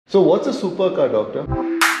So what's a supercar, doctor?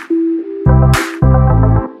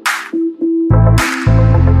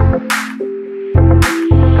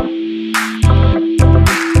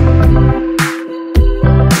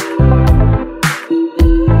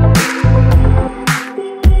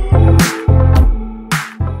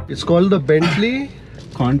 It's called the Bentley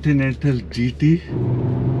Continental GT.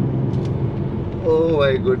 Oh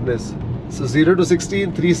my goodness. So 0 to 60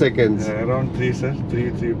 in 3 seconds. Yeah, around 3, sir.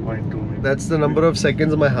 3.2 maybe. That's the number of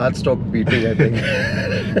seconds my heart stopped beating, I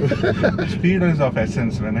think. Speed is of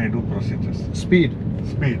essence when I do procedures. Speed?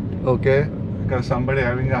 Speed. Okay. Because somebody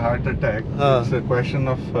having a heart attack, it's a question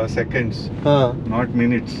of seconds, not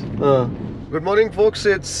minutes. Good morning, folks.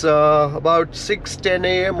 It's about 6:10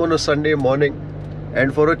 a.m. on a Sunday morning.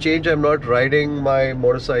 And for a change, I'm not riding my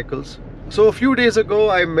motorcycles. So a few days ago,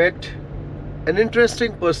 I met an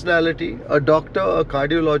interesting personality, a doctor, a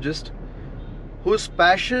cardiologist, whose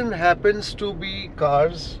passion happens to be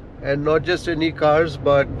cars, and not just any cars,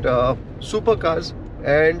 but supercars.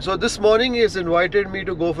 And so this morning, he has invited me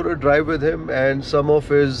to go for a drive with him and some of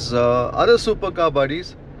his other supercar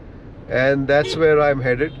buddies. And that's where I'm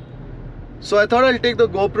headed. So I thought I'll take the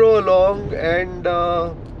GoPro along and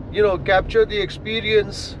capture the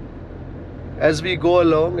experience as we go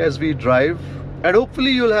along, as we drive, and hopefully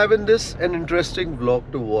you'll have in this an interesting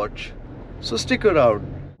vlog to watch. So stick around.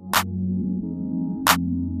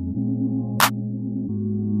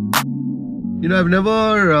 I've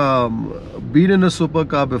never been in a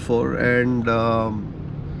supercar before, and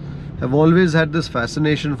have always had this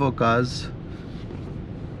fascination for cars.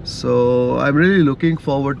 So I'm really looking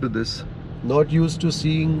forward to this. Not used to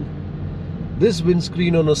seeing this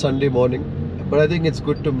windscreen on a Sunday morning, but I think it's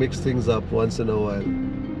good to mix things up once in a while.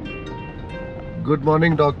 Good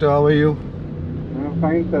morning, doctor. How are you? I'm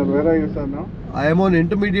fine, sir. Where are you, sir, now? I am on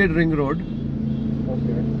Intermediate Ring Road.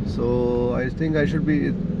 Okay. So I think I should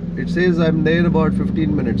be. It says I'm there about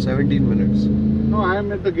 15 minutes, 17 minutes. No, I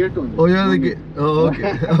am at the gate only. Oh, you're the gate. Oh,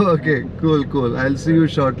 okay. Okay. Cool. I'll see you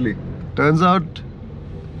shortly. Turns out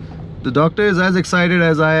the doctor is as excited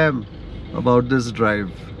as I am about this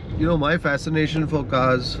drive. My fascination for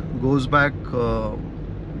cars goes back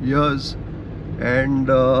years, and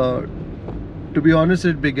to be honest,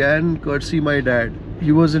 it began courtesy my dad.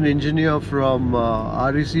 He was an engineer from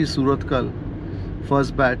REC Suratkal,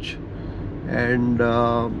 first batch, and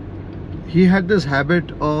he had this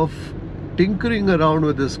habit of tinkering around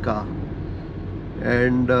with his car.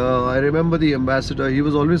 And I remember the Ambassador. He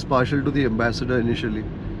was always partial to the Ambassador initially.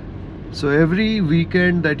 So every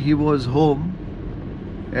weekend that he was home,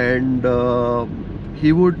 and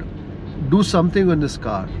he would do something on his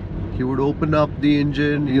car. He would open up the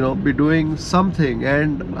engine, be doing something.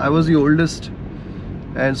 And I was the oldest,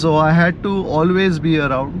 and so I had to always be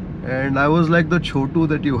around. And I was like the chotu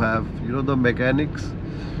that you have, the mechanics.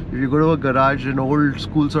 If you go to a garage, an old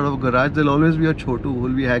school sort of garage, there'll always be a chotu who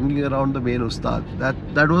will be hanging around the main ustad.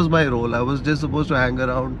 That was my role. I was just supposed to hang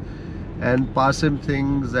around and pass him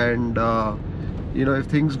things, and if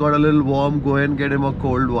things got a little warm, go and get him a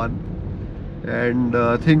cold one, and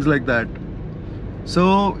things like that.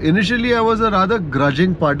 So initially I was a rather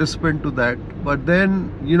grudging participant to that, but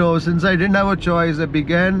then since I didn't have a choice, I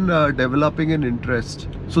began developing an interest.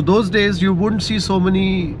 So those days you wouldn't see so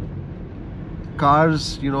many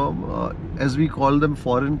cars, as we call them,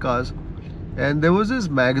 foreign cars. And there was this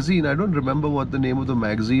magazine, I don't remember what the name of the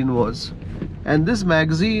magazine was, and this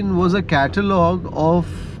magazine was a catalogue of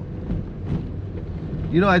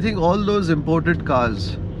I think all those imported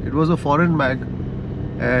cars. It was a foreign mag,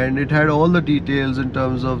 and it had all the details in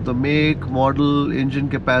terms of the make, model, engine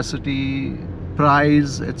capacity,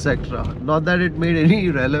 price, etc. Not that it made any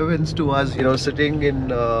relevance to us, sitting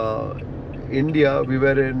in India. We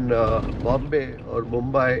were in Bombay or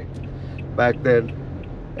Mumbai back then,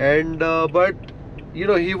 and but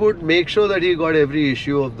he would make sure that he got every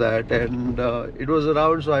issue of that, and it was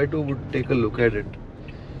around, so I too would take a look at it.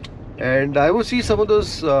 And I would see some of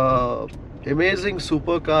those amazing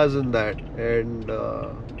supercars in that, and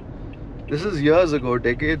this is years ago,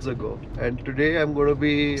 decades ago, and today I'm going to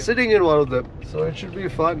be sitting in one of them, so it should be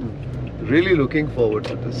fun. Really looking forward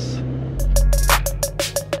to this.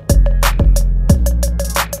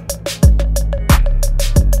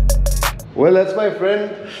 Well, that's my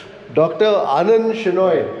friend Dr. Anand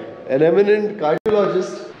Shenoy, an eminent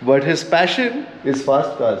cardiologist, but his passion is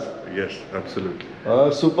fast cars. Yes, absolutely.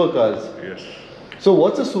 Supercars. Yes. So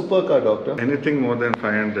what's a supercar, doctor? Anything more than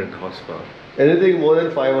 500 horsepower. Anything more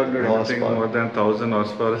than 500 horsepower. Anything more than 1000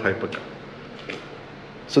 horsepower is hypercar.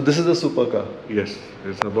 So this is a supercar. Yes,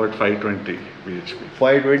 it's about 520 bhp.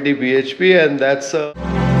 520 bhp, and that's a...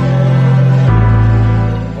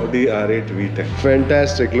 Audi R8 V10.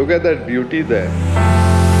 Fantastic. Look at that beauty there.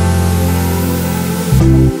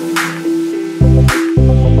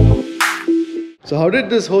 So how did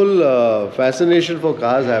this whole fascination for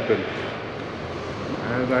cars happen?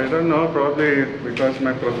 I don't know, probably because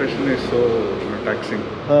my profession is so taxing.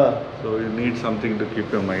 So you need something to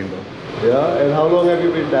keep your mind off. Yeah, and how long have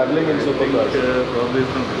you been dabbling in supercars? Probably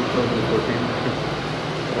from 2014.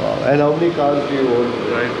 Wow. And how many cars do you own?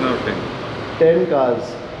 Right now 10. 10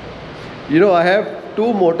 cars. You know, I have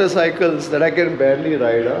 2 motorcycles that I can barely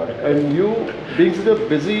ride. And you, being such a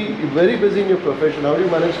busy, very busy in your profession, how do you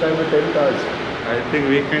manage time with 10 cars? I think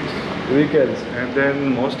weekends. Weekends. And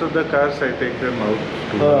then most of the cars I take them out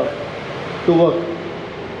to work.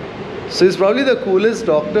 So he's probably the coolest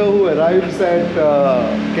doctor who arrives at,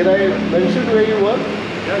 can I mention where you work?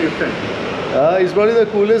 Yeah, you can. He's probably the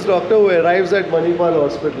coolest doctor who arrives at Manipal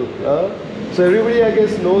Hospital. So everybody, I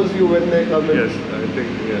guess, knows you when they come in. Yes, I think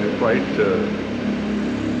quite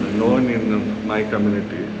known in my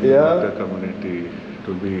community, the community,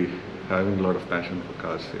 to be having a lot of passion for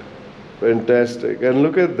cars here. Fantastic. And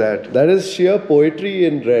look at that. That is sheer poetry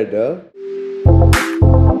in red, huh?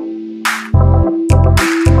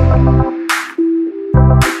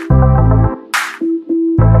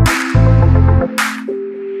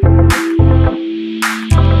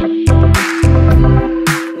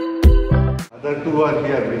 Other 2 are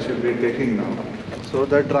here, which we'll be taking now. So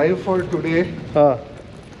the drive for today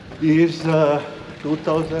is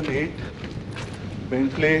 2008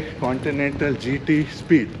 Bentley Continental GT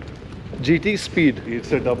Speed. GT Speed.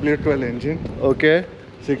 It's a W12 engine. Okay.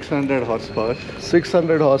 600 horsepower.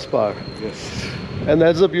 600 horsepower. Yes. And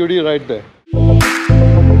that's the beauty right there.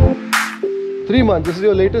 3 months. This is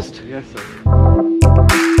your latest? Yes, sir.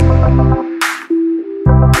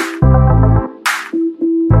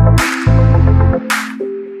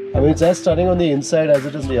 I mean, it's as stunning on the inside as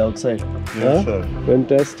it is the outside. Yes, sir.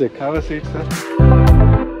 Fantastic. Have a seat, sir.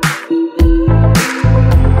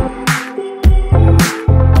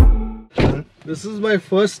 This is my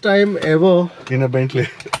first time ever in a Bentley.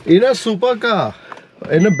 In a supercar.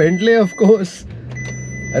 In a Bentley, of course.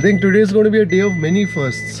 I think today is going to be a day of many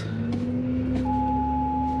firsts.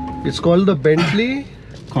 It's called the Bentley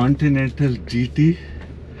Continental GT.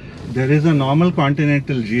 There is a normal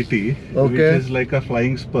Continental GT, which is like a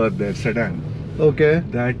flying spur there, sedan. Okay.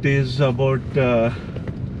 That is about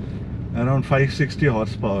around 560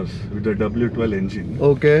 horsepower with the W12 engine.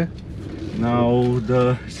 Okay. Now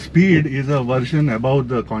the speed is a version above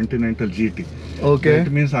the Continental GT. Okay.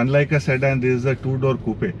 That means unlike a sedan, this is a 2-door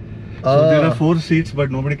coupe. So there are 4 seats, but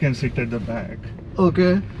nobody can sit at the back.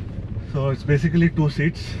 Okay. So it's basically 2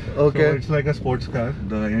 seats. Okay. So it's like a sports car.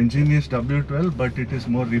 The engine is W12, but it is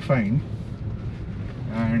more refined.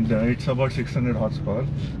 And it's about 600 horsepower.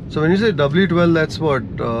 So when you say W12, that's what?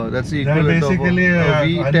 That's the equivalent basically of a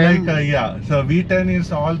V10? So V10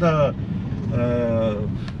 is all the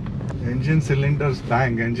engine cylinders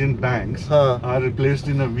engine banks are replaced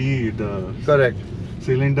in a V. Correct.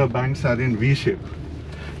 Cylinder banks are in V shape.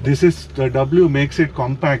 This is, the W makes it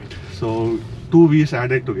compact. So 2 V's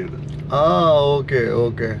added together. Okay.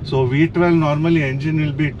 So V12 normally engine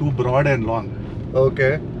will be too broad and long.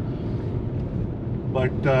 Okay.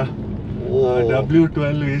 But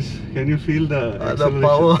W12 is, can you feel the acceleration? The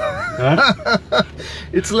power.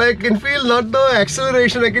 It's like I can feel not the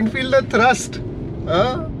acceleration, I can feel the thrust.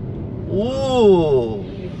 Ooh.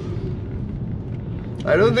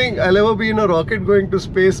 I don't think I'll ever be in a rocket going to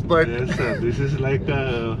space, but yes, sir. This is like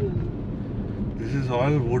this is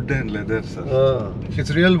all wood and leather, sir.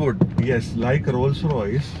 It's real wood. Yes, like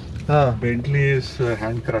Rolls-Royce, Bentley is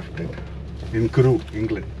handcrafted in Crewe,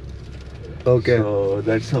 England. Okay. So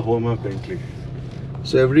that's the home of Bentley.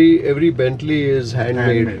 So every Bentley is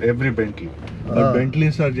handmade. Every Bentley. But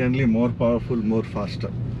Bentleys are generally more powerful, more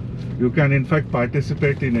faster. You can in fact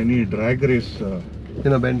participate in any drag race.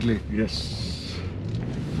 In a Bentley? Yes.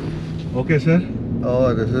 Okay, sir.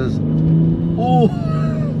 Oh, this is... Ooh!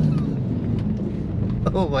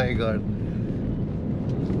 Oh my god.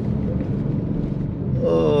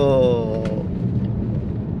 Oh.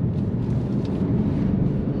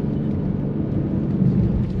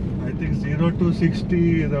 I think 0 to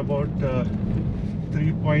 60 is about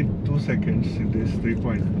 3.2 seconds in this 3.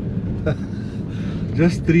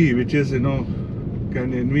 Just 3, which is, you know,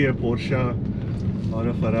 can envy a Porsche or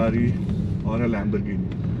a Ferrari or a Lamborghini.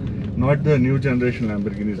 Not the new generation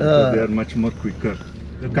Lamborghinis, because they are much more quicker.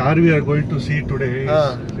 The car we are going to see today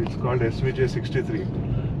is it's called SVJ63.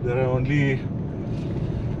 There are only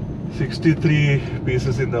 63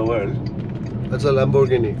 pieces in the world. That's a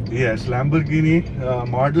Lamborghini. Yes, Lamborghini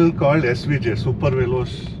model called SVJ, Super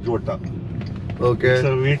Veloce Jota. Okay. It's a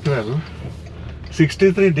V12.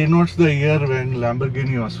 63 denotes the year when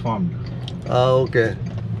Lamborghini was formed, Okay.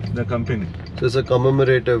 the company. So it's a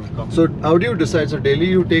commemorative. So how do you decide? So daily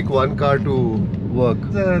you take one car to work?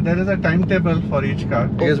 There is a timetable for each car.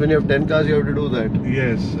 Because when you have 10 cars, you have to do that.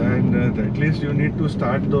 Yes, and at least you need to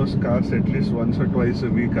start those cars at least once or twice a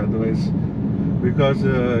week, otherwise, because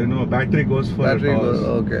battery goes for Battery a toss. goes,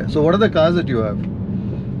 okay. So what are the cars that you have?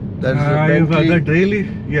 That's the Bentley. The daily,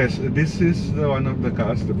 yes, this is one of the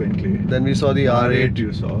cars, the Bentley. Then we saw the R8.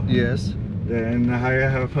 You saw. Yes. Then I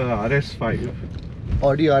have a RS5.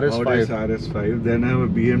 Audi RS5. Audi's RS5. Then I have a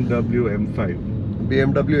BMW M5.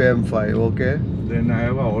 BMW M5. Okay. Then I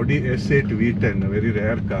have a Audi S8 V10, a very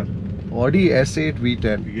rare car. Audi S8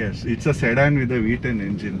 V10. Yes, it's a sedan with a V10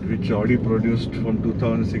 engine, which Audi produced from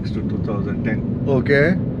 2006 to 2010. Okay.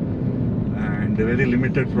 And a very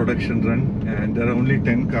limited production run, and there are only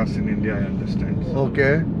 10 cars in India, I understand. So,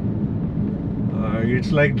 Okay.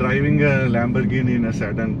 it's like driving a Lamborghini in a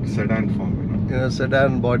sedan form, In a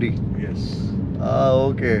sedan body. Yes.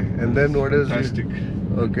 Okay. And then what is Fantastic.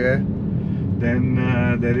 Okay. Then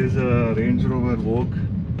there is a Range Rover Vogue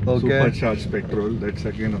Okay. supercharged petrol. That's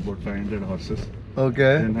again about 500 horses.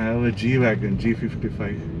 Okay. Then I have a G-Wagon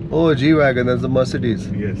G55. Oh, G-Wagon. That's the Mercedes.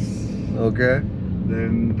 Yes. Okay.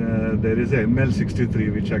 Then there is a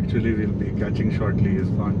ML63, which actually will be catching shortly. Is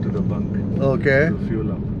gone to the bunk Okay. to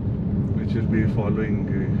fuel up, which will be following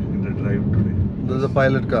in the drive today. This is a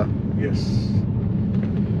pilot car. Yes.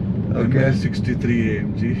 Okay. ML63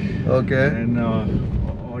 AMG. Okay. And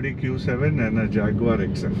Audi Q7 and a Jaguar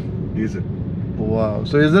XF diesel. Wow.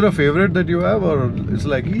 So is there a favorite that you have, or it's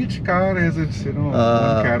like Each car has its own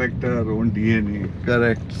character, own DNA.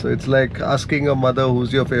 correct? So it's like asking a mother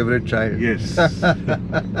who's your favorite child. Yes.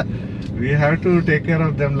 We have to take care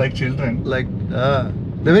of them like children. Like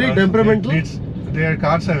they're very temperamental. Their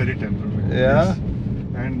cars are very temperamental. Yeah. Yes.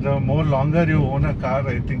 And the more longer you own a car,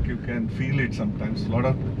 I think you can feel it sometimes. A lot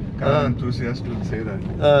of car enthusiasts will say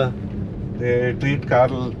that. They treat car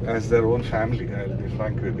as their own family, I'll be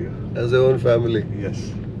frank with you. As their own family.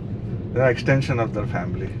 Yes. They're an extension of their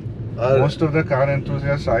family. Uh, Most of the car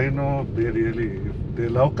enthusiasts I know, if they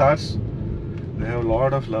love cars, they have a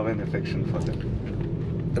lot of love and affection for them.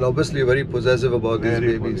 And obviously very possessive about these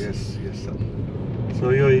Very babies. Yes, sir. So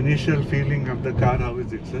your initial feeling of the car, how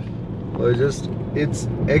is it, sir? Or it's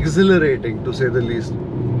exhilarating to say the least.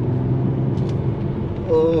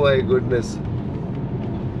 Oh my goodness.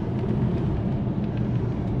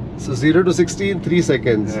 So 0 to 60 in 3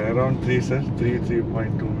 seconds. Around 3, sir.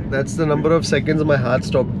 3.2 maybe. That's the number of seconds my heart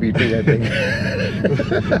stopped beating, I think.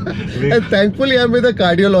 And thankfully I'm with a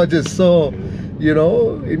cardiologist, so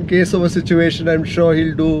in case of a situation, I'm sure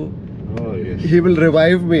he'll do. Oh, yes. He will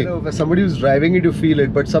revive me. Somebody who's driving it, you feel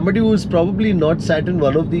it, but somebody who's probably not sat in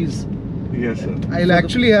one of these, Yes, sir. I'll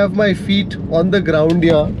actually have my feet on the ground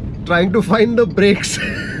here, trying to find the brakes,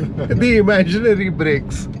 the imaginary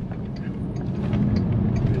brakes.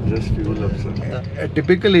 Just fuel up, sir. A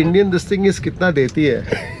typical Indian, this thing is kitna deti hai.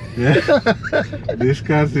 Yeah. These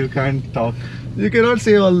cars you can't talk. You cannot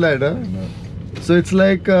say all that, huh? No. So it's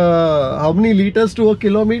like how many liters to a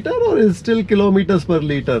kilometer, or is still kilometers per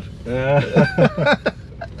liter?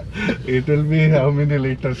 It will be how many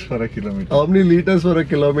liters for a kilometer? How many liters for a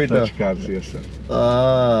kilometer? Such cars, yes,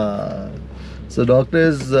 sir. So doctor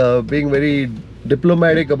is being very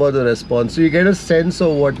diplomatic about the response. So you get a sense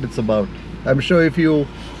of what it's about. I'm sure if you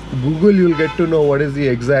Google, you'll get to know what is the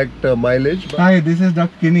exact mileage. Hi, this is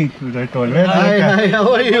Dr. Kinney, which I told. Hi,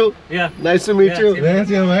 how are you? Yeah. Nice to meet you. Where's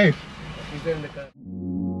your wife? She's in the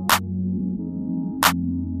car.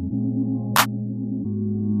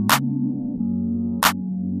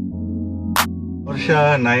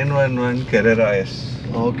 Porsche 911 Carrera S.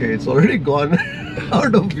 Okay, it's already gone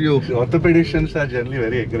out of view. Orthopedicians are generally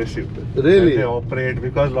very aggressive. Really? They operate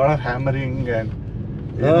because a lot of hammering and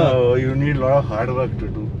you need a lot of hard work to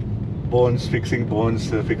do. Fixing bones,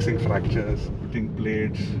 fixing fractures, putting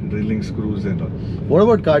plates, drilling screws and all. What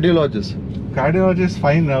about cardiologists? Cardiologist,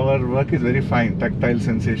 fine. Our work is very fine. Tactile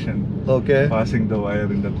sensation, Okay. passing the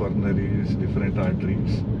wire in the coronaries, different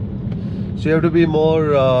arteries. So you have to be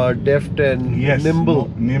more deft and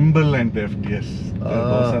nimble. Nimble and deft, yes.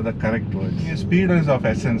 Those are the correct words. Speed is of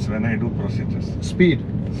essence when I do procedures. Speed.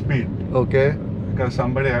 Speed. Okay. Because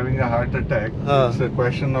somebody having a heart attack, it's a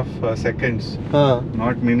question of seconds,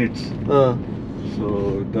 not minutes.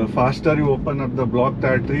 So the faster you open up the blocked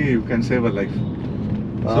artery, you can save a life.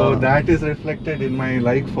 So that is reflected in my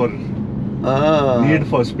need for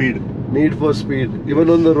speed. Need for speed, even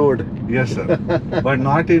on the road. Yes, sir. But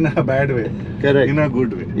not in a bad way. Correct. In a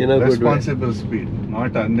good way. In a good way. Responsible speed.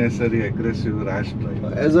 not unnecessary, aggressive, rash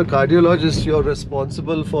driving. As a cardiologist, you're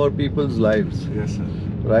responsible for people's lives, Yes, sir.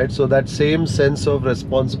 right? So that same sense of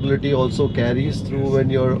responsibility also carries through Yes. when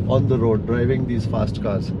you're on the road driving these fast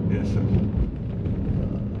cars. Yes, sir.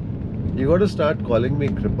 You got to start calling me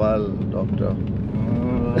Kripal, doctor.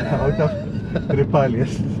 Out of Kripal,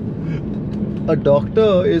 yes. A doctor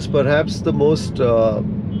is perhaps the most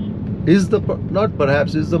is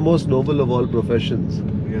the most noble of all professions.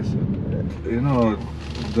 Yes, sir. You know,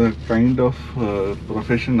 the kind of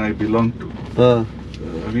profession I belong to,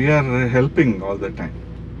 we are helping all the time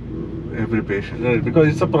every patient. Because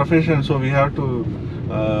it's a profession, so we have to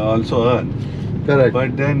also earn. Correct.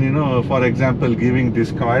 But then, you know, for example, giving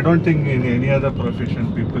discount. I don't think in any other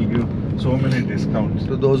profession people give so many discounts.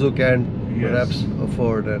 To those who can Yes. perhaps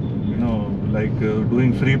afford it. You know, like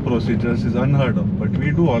doing free procedures is unheard of, but we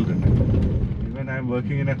do all the time. Even I'm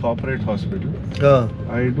working in a corporate hospital.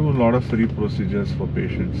 I do a lot of free procedures for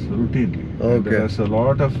patients routinely. And Okay. there's a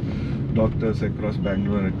lot of doctors across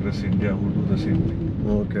Bangalore, across India who do the same thing.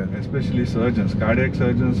 Okay. Especially surgeons. Cardiac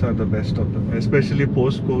surgeons are the best of them. Especially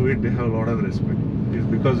post-COVID, they have a lot of respect. It's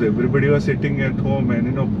because everybody was sitting at home and,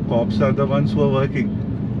 you know, cops are the ones who are working.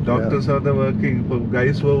 Doctors are the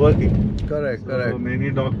guys who are working. Correct. So Correct. many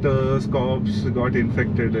doctors, cops got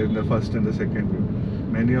infected in the first and the second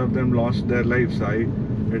wave. Many of them lost their lives. I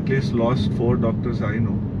at least lost 4 doctors I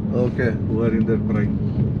know Okay. who are in their prime.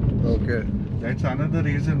 Okay. That's another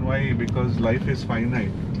reason why, because life is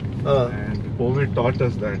finite. And COVID taught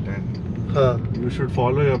us that, and you should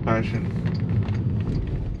follow your passion.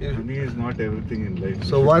 Money is not everything in life.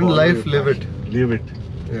 So You should one follow life, your live it. passion. Live it.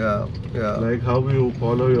 Yeah. Yeah. Like how you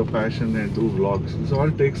follow your passion and do vlogs. This all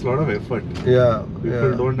takes a lot of effort. Yeah.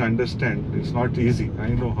 People Yeah. don't understand. It's not easy. I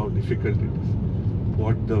know how difficult it is.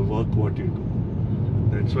 What you do.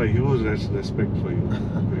 That's why huge respect for you.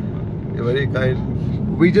 You're very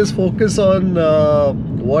kind. We just focus on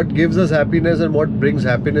what gives us happiness and what brings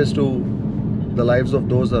happiness to the lives of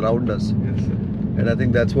those around us. Yes, sir. And I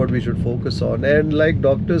think that's what we should focus on. And like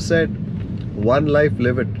doctor said, one life,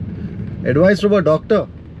 live it. Advice from a doctor.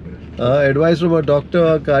 Advice from a doctor,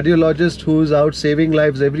 a cardiologist who's out saving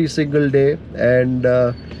lives every single day. And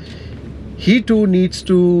he too needs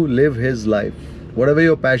to live his life. Whatever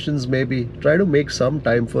your passions may be, try to make some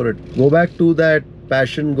time for it. Go back to that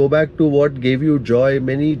passion, go back to what gave you joy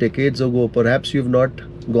many decades ago. Perhaps you've not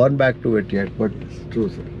gone back to it yet, but It's true,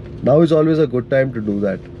 sir. now is always a good time to do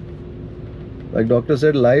that. Like doctor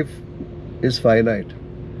said, life is finite.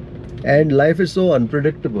 And life is so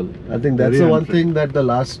unpredictable. I think that's Very the one thing that the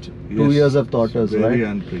last 2 Yes, years have taught us, very right?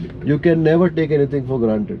 unpredictable. You can never take anything for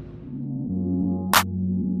granted.